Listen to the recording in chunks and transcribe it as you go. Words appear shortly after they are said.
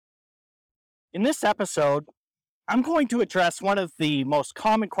In this episode, I'm going to address one of the most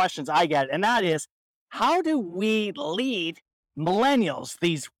common questions I get, and that is how do we lead millennials,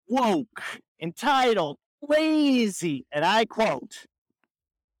 these woke, entitled, lazy, and I quote,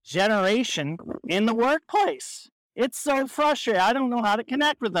 generation in the workplace? It's so frustrating. I don't know how to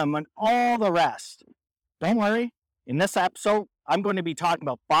connect with them and all the rest. Don't worry. In this episode, I'm going to be talking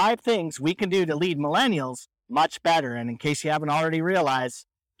about 5 things we can do to lead millennials much better. And in case you haven't already realized,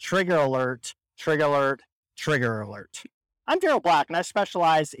 trigger alert, trigger alert, trigger alert. I'm Daryl Black, and I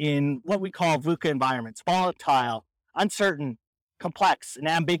specialize in what we call VUCA environments: volatile, uncertain, complex, and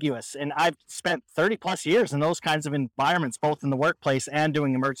ambiguous. And I've spent 30 plus years in those kinds of environments, both in the workplace and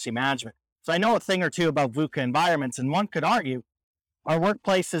doing emergency management. So I know a thing or two about VUCA environments, and one could argue our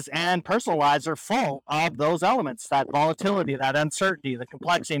workplaces and personal lives are full of those elements: that volatility, that uncertainty, the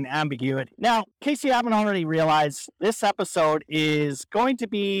complexity and ambiguity. Now, in case you haven't already realized, this episode is going to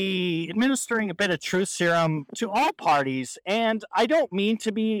be administering a bit of truth serum to all parties. And I don't mean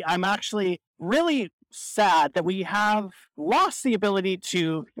to be. I'm actually really sad that we have lost the ability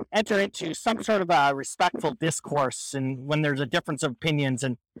to enter into some sort of a respectful discourse, and when there's a difference of opinions,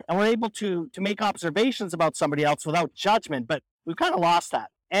 and we're able to make observations about somebody else without judgment. But we've kind of lost that.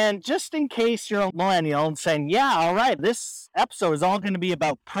 And just in case you're a millennial and saying, yeah, all right, this episode is all going to be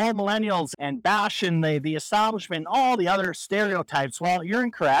about pro-millennials and bashing the establishment, all the other stereotypes, well, you're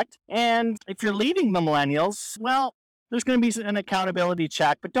incorrect. And if you're leading the millennials, well, there's going to be an accountability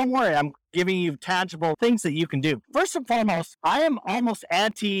check, but don't worry, I'm giving you tangible things that you can do. First and foremost, I am almost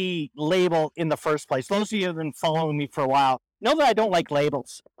anti-label in the first place. Those of you who have been following me for a while know that I don't like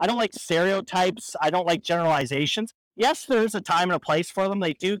labels. I don't like stereotypes. I don't like generalizations. Yes, there's a time and a place for them.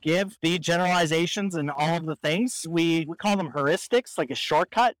 They do give the generalizations and all of the things. We call them heuristics, like a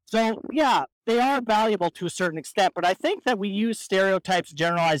shortcut. So yeah, they are valuable to a certain extent, but I think that we use stereotypes,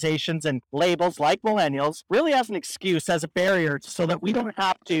 generalizations, and labels like millennials really as an excuse, as a barrier, so that we don't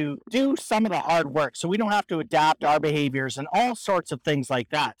have to do some of the hard work, so we don't have to adapt our behaviors and all sorts of things like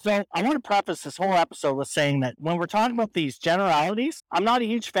that. So I want to preface this whole episode with saying that when we're talking about these generalities, I'm not a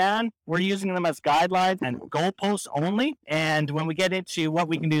huge fan. We're using them as guidelines and goalposts only, and when we get into what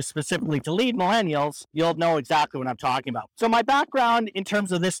we can do specifically to lead millennials, you'll know exactly what I'm talking about. So my background in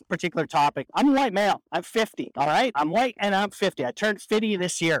terms of this particular topic: I'm a white male. I'm 50. All right. I'm white and I'm 50. I turned 50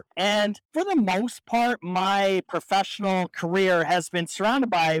 this year. And for the most part, my professional career has been surrounded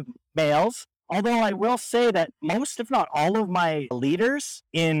by males. Although I will say that most, if not all, of my leaders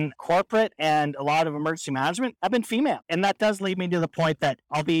in corporate and a lot of emergency management have been female. And that does lead me to the point that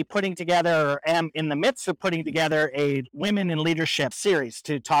I'll be putting together, or am in the midst of putting together, a Women in Leadership series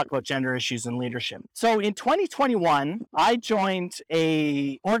to talk about gender issues in leadership. So in 2021, I joined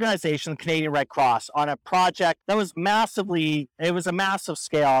a organization, the Canadian Red Cross, on a project that was it was a massive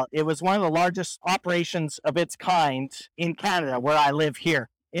scale. It was one of the largest operations of its kind in Canada, where I live here.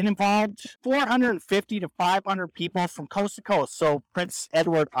 It involved 450 to 500 people from coast to coast. So Prince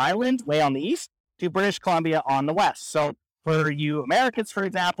Edward Island, way on the east, to British Columbia on the west. So for you Americans, for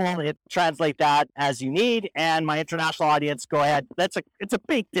example, it translate that as you need. And my international audience, go ahead. It's a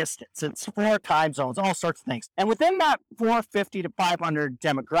big distance. It's 4 time zones, all sorts of things. And within that 450 to 500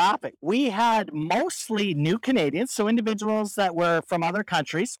 demographic, we had mostly new Canadians, so individuals that were from other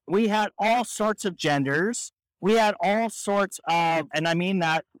countries. We had all sorts of genders. We had all sorts of, and I mean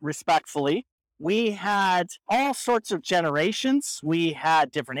that respectfully, we had all sorts of generations. We had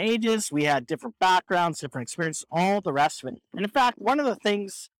different ages. We had different backgrounds, different experiences, all the rest of it. And in fact, one of the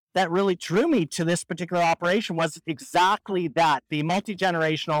things that really drew me to this particular operation was exactly that: the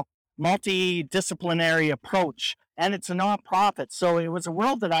multi-generational, multidisciplinary approach. And it's a nonprofit. So it was a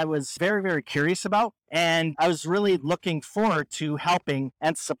world that I was very, very curious about. And I was really looking forward to helping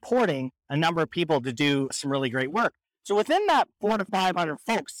and supporting a number of people to do some really great work. So within that 400 to 500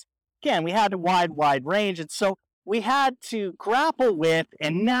 folks, again, we had a wide range. And so we had to grapple with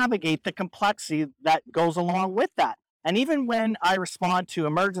and navigate the complexity that goes along with that. And even when I respond to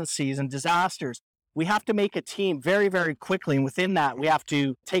emergencies and disasters, we have to make a team very, very quickly. And within that, we have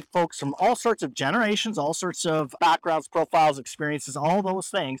to take folks from all sorts of generations, all sorts of backgrounds, profiles, experiences, all those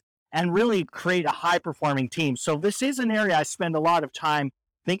things, and really create a high-performing team. So this is an area I spend a lot of time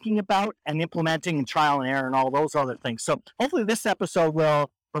thinking about and implementing, and trial and error and all those other things. So hopefully this episode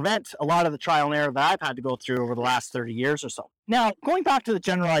will prevent a lot of the trial and error that I've had to go through over the last 30 years or so. Now, going back to the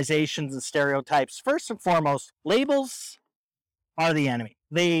generalizations and stereotypes, first and foremost, labels are the enemy.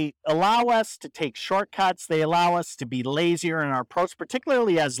 They allow us to take shortcuts. They allow us to be lazier in our approach,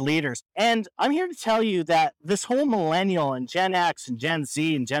 particularly as leaders. And I'm here to tell you that this whole millennial and Gen X and Gen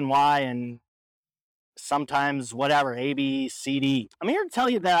Z and Gen Y and sometimes whatever, A, B, C, D. I'm here to tell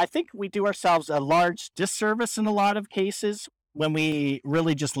you that I think we do ourselves a large disservice in a lot of cases when we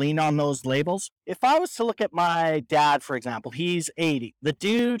really just lean on those labels. If I was to look at my dad, for example, he's 80. The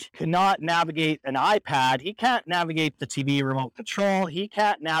dude cannot navigate an iPad. He can't navigate the TV remote control. He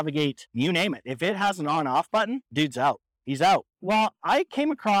can't navigate, you name it. If it has an on-off button, dude's out. He's out. Well, I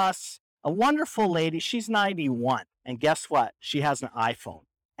came across a wonderful lady. She's 91. And guess what? She has an iPhone.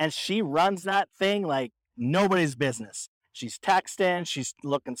 And she runs that thing like nobody's business. She's texting, she's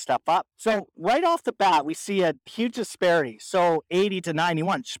looking stuff up. So right off the bat, we see a huge disparity. So 80 to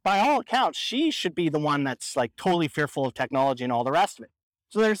 91, by all accounts, she should be the one that's like totally fearful of technology and all the rest of it.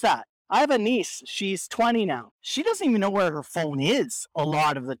 So there's that. I have a niece, she's 20 now. She doesn't even know where her phone is a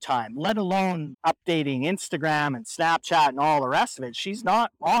lot of the time, let alone updating Instagram and Snapchat and all the rest of it. She's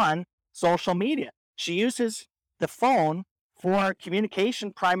not on social media. She uses the phone for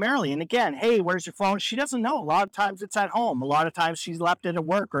communication primarily. And again, hey, where's your phone? She doesn't know. A lot of times it's at home. A lot of times she's left it at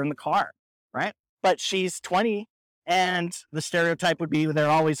work or in the car, right? But she's 20 and the stereotype would be they're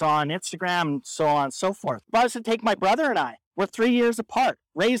always on Instagram and so on and so forth. If I was to take my brother and I, we're 3 years apart,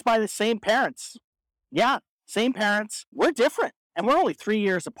 raised by the same parents. Yeah, same parents. We're different and we're only 3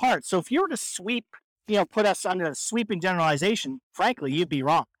 years apart. So if you were to put us under a sweeping generalization, frankly, you'd be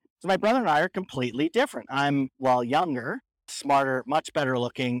wrong. So my brother and I are completely different. I'm, younger, smarter, much better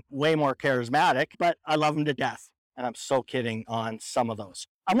looking, way more charismatic, but I love him to death. And I'm so kidding on some of those.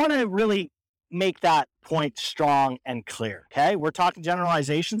 I want to really make that point strong and clear, okay? We're talking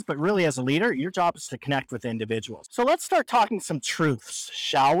generalizations, but really as a leader, your job is to connect with individuals. So let's start talking some truths,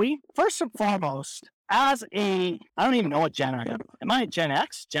 shall we? First and foremost, I don't even know what gen I am. Am I a Gen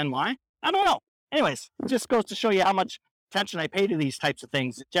X, Gen Y? I don't know. Anyways, it just goes to show you how much attention I pay to these types of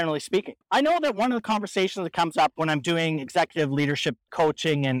things, generally speaking. I know that one of the conversations that comes up when I'm doing executive leadership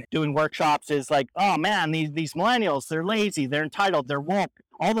coaching and doing workshops is like, oh man, these millennials, they're lazy, they're entitled, they're woke,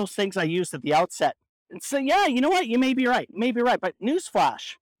 all those things I used at the outset. And so, yeah, you know what? You may be right. But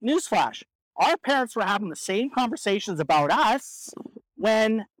newsflash, our parents were having the same conversations about us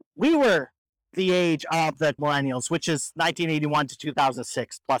when we were the age of the millennials, which is 1981 to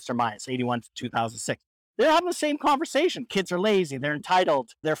 2006, plus or minus 81 to 2006. They're having the same conversation. Kids are lazy. They're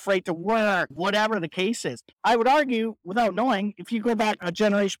entitled. They're afraid to work, whatever the case is. I would argue, without knowing, if you go back a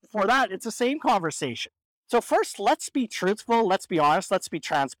generation before that, it's the same conversation. So first, let's be truthful. Let's be honest. Let's be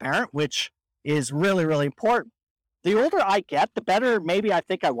transparent, which is really, really important. The older I get, the better maybe I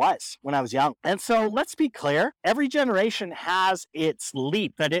think I was when I was young. And so let's be clear. Every generation has its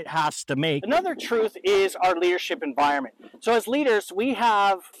leap that it has to make. Another truth is our leadership environment. So as leaders, we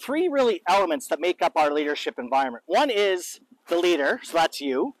have three really elements that make up our leadership environment. One is the leader, so that's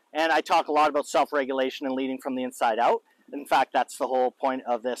you. And I talk a lot about self-regulation and leading from the inside out. In fact, that's the whole point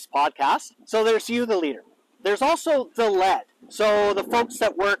of this podcast. So there's you, the leader. There's also the led. So the folks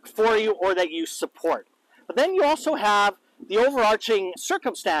that work for you or that you support. But then you also have the overarching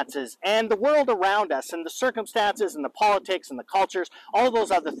circumstances and the world around us and the circumstances and the politics and the cultures, all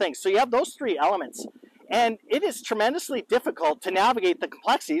those other things. So you have those three elements. And it is tremendously difficult to navigate the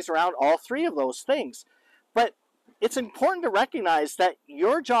complexities around all three of those things. But it's important to recognize that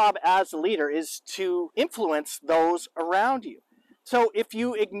your job as a leader is to influence those around you. So if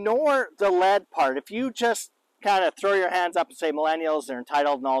you ignore the led part, if you just kind of throw your hands up and say millennials, they're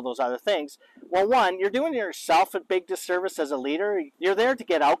entitled and all those other things, well, one, you're doing yourself a big disservice as a leader. You're there to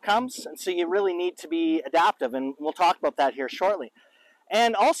get outcomes, and so you really need to be adaptive, and we'll talk about that here shortly.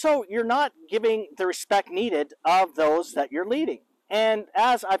 And also, you're not giving the respect needed of those that you're leading. And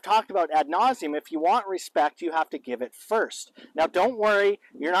as I've talked about ad nauseum, if you want respect, you have to give it first. Now, don't worry,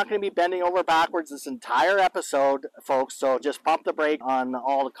 you're not going to be bending over backwards this entire episode, folks, so just pump the brake on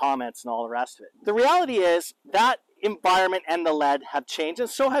all the comments and all the rest of it. The reality is that environment and the lead have changed, and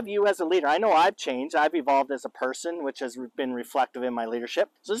so have you as a leader. I know I've changed. I've evolved as a person, which has been reflective in my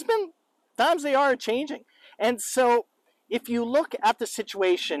leadership. So there's been times they are changing. And so if you look at the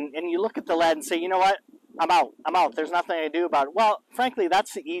situation and you look at the lead and say, you know what, I'm out. There's nothing I can do about it. Well, frankly,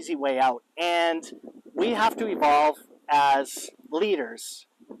 that's the easy way out. And we have to evolve as leaders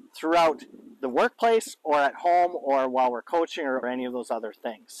throughout the workplace or at home or while we're coaching or any of those other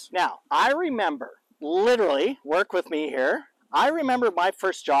things. Now, I remember, literally, work with me here, I remember my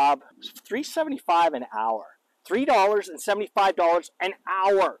first job was $3.75 an hour. $3.75 an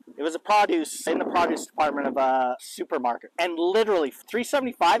hour. It was in the produce department of a supermarket. And literally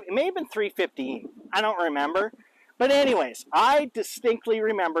 $3.75, it may have been $3.15. I don't remember. But anyways, I distinctly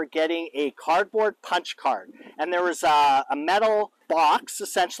remember getting a cardboard punch card. And there was a metal box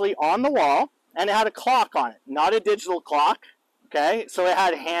essentially on the wall, and it had a clock on it. Not a digital clock, Okay, so it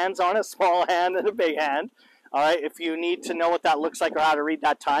had hands on it, small hand and a big hand. All right, if you need to know what that looks like or how to read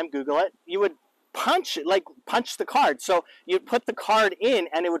that time, Google it. You would punch it, like punch the card. So you'd put the card in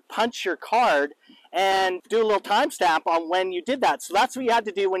and it would punch your card and do a little timestamp on when you did that. So that's what you had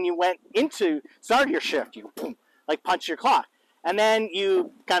to do when you went into start your shift. You like punch your clock. And then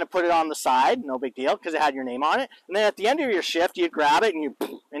you kind of put it on the side, no big deal, because it had your name on it. And then at the end of your shift, you'd grab it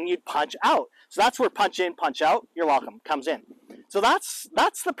and you'd punch out. So that's where punch in, punch out, you're welcome, comes in. So that's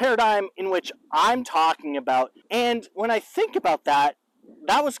the paradigm in which I'm talking about. And when I think about that,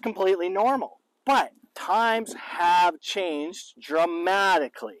 that was completely normal. But times have changed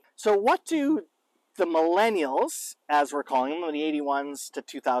dramatically. So what do the millennials, as we're calling them, the 81s to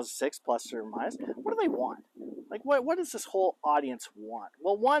 2006 plus or minus, what do they want? Like, what does this whole audience want?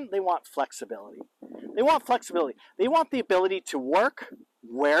 Well, one, they want flexibility. They want flexibility. They want the ability to work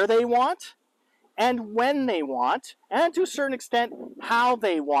where they want and when they want, and to a certain extent, how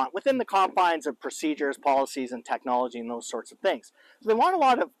they want, within the confines of procedures, policies, and technology, and those sorts of things. So they want a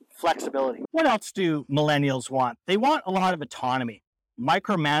lot of flexibility. What else do millennials want? They want a lot of autonomy.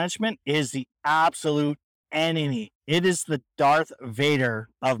 Micromanagement is the absolute enemy. It is the Darth Vader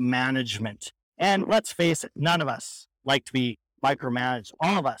of management. And let's face it, none of us like to be micromanaged.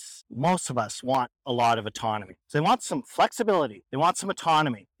 All of us, most of us want a lot of autonomy. So they want some flexibility. They want some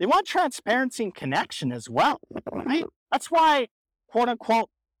autonomy. They want transparency and connection as well, right? That's why, quote unquote,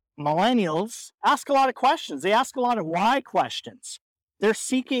 millennials ask a lot of questions. They ask a lot of why questions. They're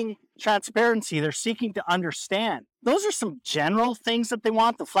seeking transparency. They're seeking to understand. Those are some general things that they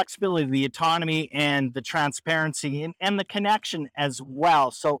want, the flexibility, the autonomy, and the transparency, and the connection as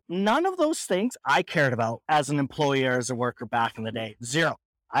well. So none of those things I cared about as an employee or as a worker back in the day. Zero.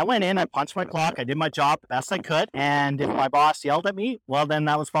 I went in, I punched my clock, I did my job the best I could, and if my boss yelled at me, well, then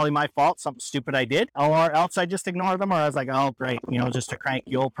that was probably my fault, something stupid I did, or else I just ignored them, or I was like, oh, great, just a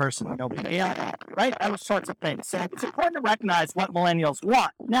cranky old person, yeah, right? Those sorts of things. So it's important to recognize what millennials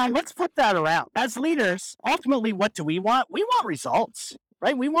want. Now, let's flip that around. As leaders, ultimately, what do we want? We want results,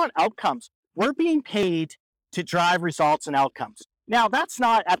 right? We want outcomes. We're being paid to drive results and outcomes. Now, that's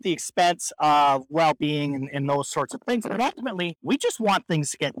not at the expense of well-being and those sorts of things, but ultimately, we just want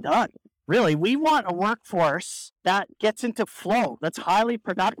things to get done. Really, we want a workforce that gets into flow, that's highly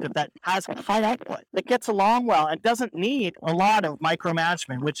productive, that has high output, that gets along well, and doesn't need a lot of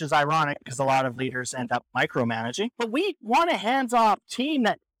micromanagement, which is ironic because a lot of leaders end up micromanaging. But we want a hands-off team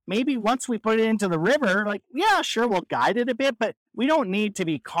that maybe once we put it into the river, like, yeah, sure, we'll guide it a bit, but we don't need to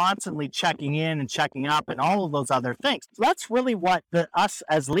be constantly checking in and checking up and all of those other things. So that's really what us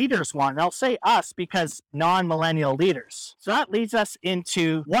as leaders want. And I'll say us because non-millennial leaders. So that leads us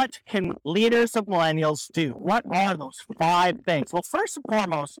into what can leaders of millennials do? What are those 5 things? Well, first and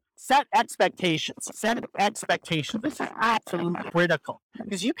foremost, set expectations. Set expectations. This is absolutely critical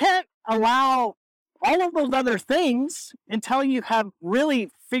because you can't allow all of those other things until you have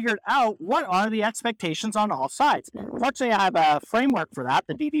really figured out what are the expectations on all sides. Fortunately, I have a framework for that,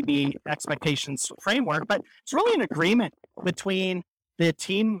 the DDB expectations framework, but it's really an agreement between the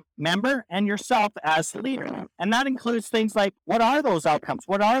team member and yourself as the leader. And that includes things like, what are those outcomes?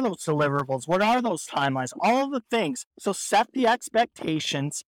 What are those deliverables? What are those timelines? All of the things. So set the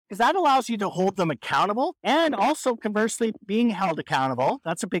expectations, because that allows you to hold them accountable, and also conversely being held accountable.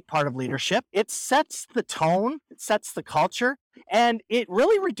 That's a big part of leadership. It sets the tone, it sets the culture, and it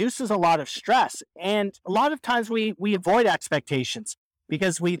really reduces a lot of stress. And a lot of times we avoid expectations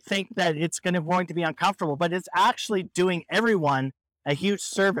because we think that it's going to be uncomfortable, but it's actually doing everyone a huge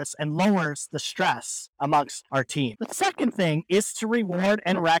service and lowers the stress amongst our team. The second thing is to reward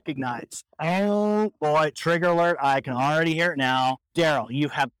and recognize. Oh boy, trigger alert. I can already hear it now. Daryl, you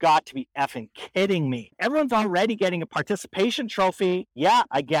have got to be effing kidding me. Everyone's already getting a participation trophy. Yeah,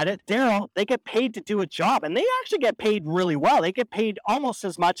 I get it. Daryl, they get paid to do a job, and they actually get paid really well. They get paid almost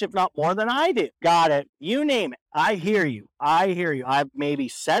as much, if not more than I do. Got it. You name it. I hear you. I've maybe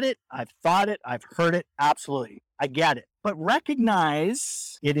said it. I've thought it. I've heard it. Absolutely. I get it. But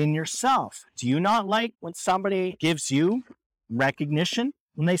recognize it in yourself. Do you not like when somebody gives you recognition?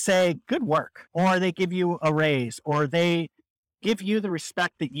 When they say, good work, or they give you a raise, or they give you the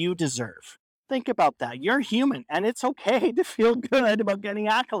respect that you deserve. Think about that. You're human, and it's okay to feel good about getting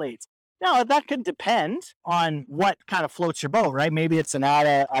accolades. Now, that could depend on what kind of floats your boat, right? Maybe it's an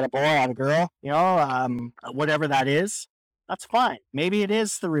atta girl, whatever that is. That's fine. Maybe it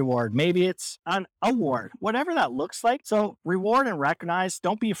is the reward. Maybe it's an award, whatever that looks like. So reward and recognize.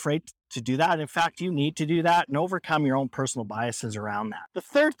 Don't be afraid to do that. In fact, you need to do that and overcome your own personal biases around that. The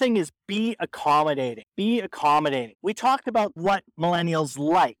third thing is be accommodating. Be accommodating. We talked about what millennials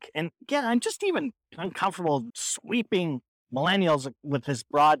like. And again, I'm just even uncomfortable sweeping millennials with this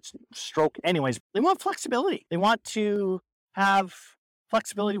broad stroke anyways, they want flexibility. They want to have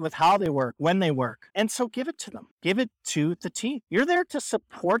flexibility with how they work, when they work. And so give it to them. Give it to the team. You're there to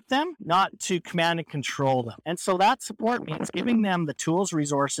support them, not to command and control them. And so that support means giving them the tools,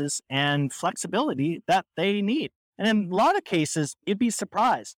 resources, and flexibility that they need. And in a lot of cases, you'd be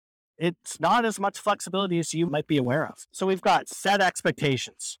surprised. It's not as much flexibility as you might be aware of. So we've got set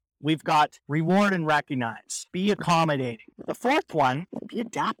expectations. We've got reward and recognize. Be accommodating. The fourth one, be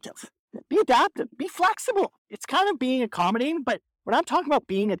adaptive. Be adaptive. Be flexible. It's kind of being accommodating, but when I'm talking about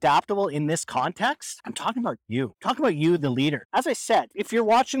being adaptable in this context, I'm talking about you. I'm talking about you, the leader. As I said, if you're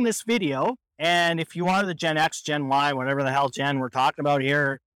watching this video, and if you are the Gen X, Gen Y, whatever the hell Gen we're talking about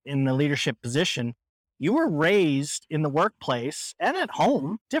here in the leadership position, you were raised in the workplace and at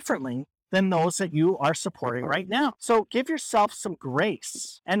home differently than those that you are supporting right now. So give yourself some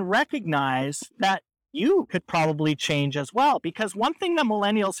grace and recognize that you could probably change as well. Because one thing that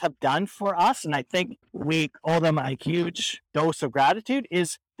millennials have done for us, and I think we owe them a huge dose of gratitude,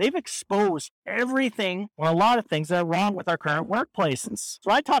 is they've exposed everything or a lot of things that are wrong with our current workplaces. So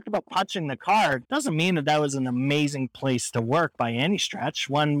I talked about punching the card. Doesn't mean that was an amazing place to work by any stretch.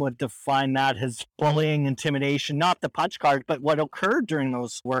 One would define that as bullying, intimidation, not the punch card, but what occurred during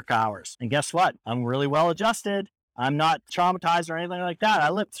those work hours. And guess what? I'm really well adjusted. I'm not traumatized or anything like that. I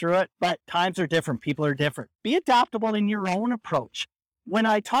lived through it, but times are different. People are different. Be adaptable in your own approach. When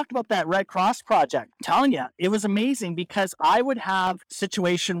I talked about that Red Cross project, I'm telling you, it was amazing because I would have a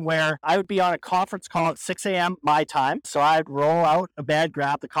situation where I would be on a conference call at 6 a.m. my time. So I'd roll out of bed,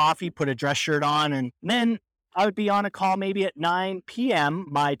 grab the coffee, put a dress shirt on, and then I would be on a call maybe at 9 p.m.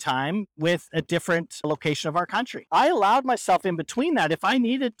 my time with a different location of our country. I allowed myself in between that. If I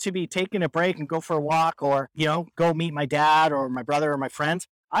needed to be taking a break and go for a walk or, go meet my dad or my brother or my friends,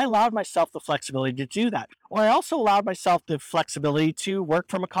 I allowed myself the flexibility to do that. Or I also allowed myself the flexibility to work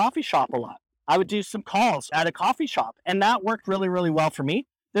from a coffee shop a lot. I would do some calls at a coffee shop, and that worked really, really well for me.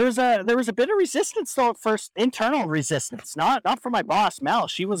 There was a bit of resistance though at first, internal resistance, not from my boss, Mel.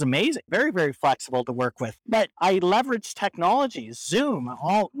 She was amazing, very, very flexible to work with. But I leveraged technologies, Zoom,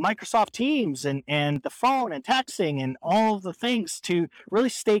 all Microsoft Teams and the phone and texting and all of the things to really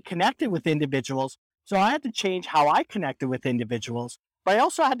stay connected with individuals. So I had to change how I connected with individuals. But I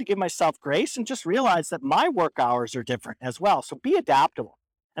also had to give myself grace and just realize that my work hours are different as well. So be adaptable.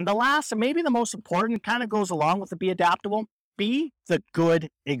 And the last, and maybe the most important, kind of goes along with the be adaptable, be the good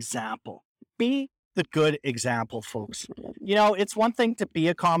example. Be the good example, folks. It's one thing to be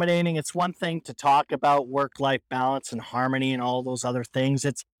accommodating. It's one thing to talk about work-life balance and harmony and all those other things.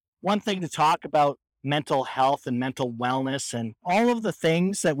 It's one thing to talk about mental health and mental wellness and all of the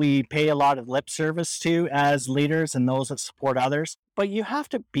things that we pay a lot of lip service to as leaders and those that support others. But you have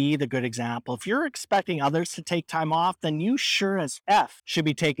to be the good example. If you're expecting others to take time off, then you sure as F should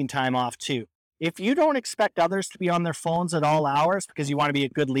be taking time off too. If you don't expect others to be on their phones at all hours because you want to be a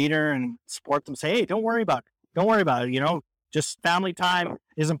good leader and support them, say, hey, don't worry about it. Don't worry about it. Just family time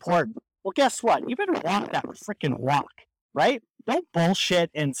is important. Well, guess what? You better walk that freaking walk, right? Don't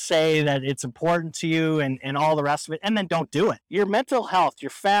bullshit and say that it's important to you and all the rest of it, and then don't do it. Your mental health,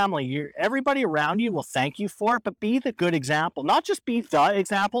 your family, everybody around you will thank you for it, but be the good example. Not just be the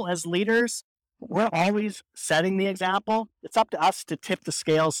example. As leaders, we're always setting the example. It's up to us to tip the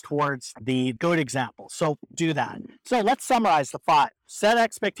scales towards the good example. So do that. So let's summarize the 5. Set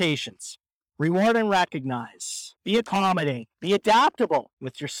expectations. Reward and recognize. Be accommodating. Be adaptable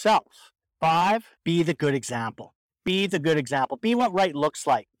with yourself. 5, be the good example. Be the good example. Be what right looks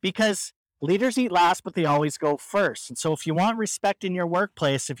like. Because leaders eat last, but they always go first. And so if you want respect in your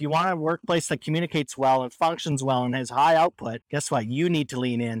workplace, if you want a workplace that communicates well and functions well and has high output, guess what? You need to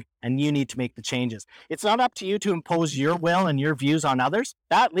lean in and you need to make the changes. It's not up to you to impose your will and your views on others.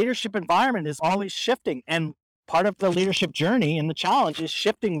 That leadership environment is always shifting. And part of the leadership journey and the challenge is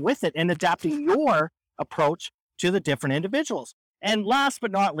shifting with it and adapting your approach to the different individuals. And last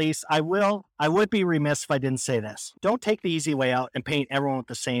but not least, I would be remiss if I didn't say this. Don't take the easy way out and paint everyone with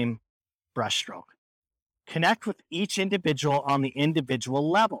the same brushstroke. Connect with each individual on the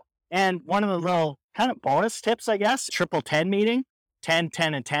individual level. And one of the little kind of bonus tips, I guess, triple 10 meeting, 10,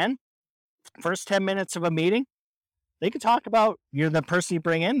 10, and 10. First 10 minutes of a meeting, they could talk about, you're the person you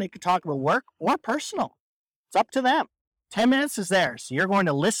bring in, they could talk about work or personal. It's up to them. 10 minutes is theirs. You're going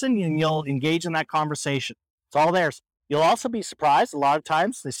to listen and you'll engage in that conversation. It's all theirs. You'll also be surprised. A lot of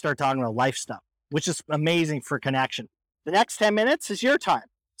times they start talking about life stuff, which is amazing for connection. The next 10 minutes is your time.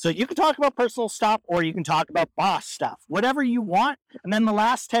 So you can talk about personal stuff or you can talk about boss stuff, whatever you want. And then the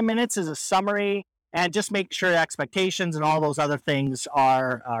last 10 minutes is a summary and just make sure expectations and all those other things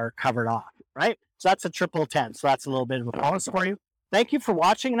are covered off, right? So that's a triple 10. So that's a little bit of a bonus for you. Thank you for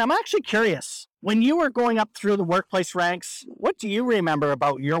watching. And I'm actually curious, when you were going up through the workplace ranks, what do you remember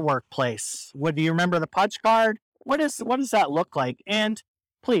about your workplace? What do you remember the punch card? What does that look like? And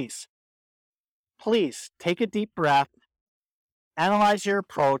please take a deep breath, analyze your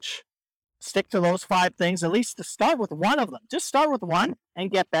approach, stick to those 5 things, at least to start with one of them. Just start with one and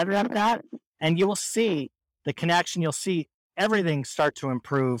get better at that. And you will see the connection. You'll see everything start to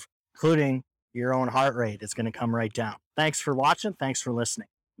improve, including your own heart rate is going to come right down. Thanks for watching. Thanks for listening.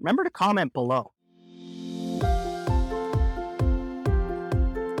 Remember to comment below.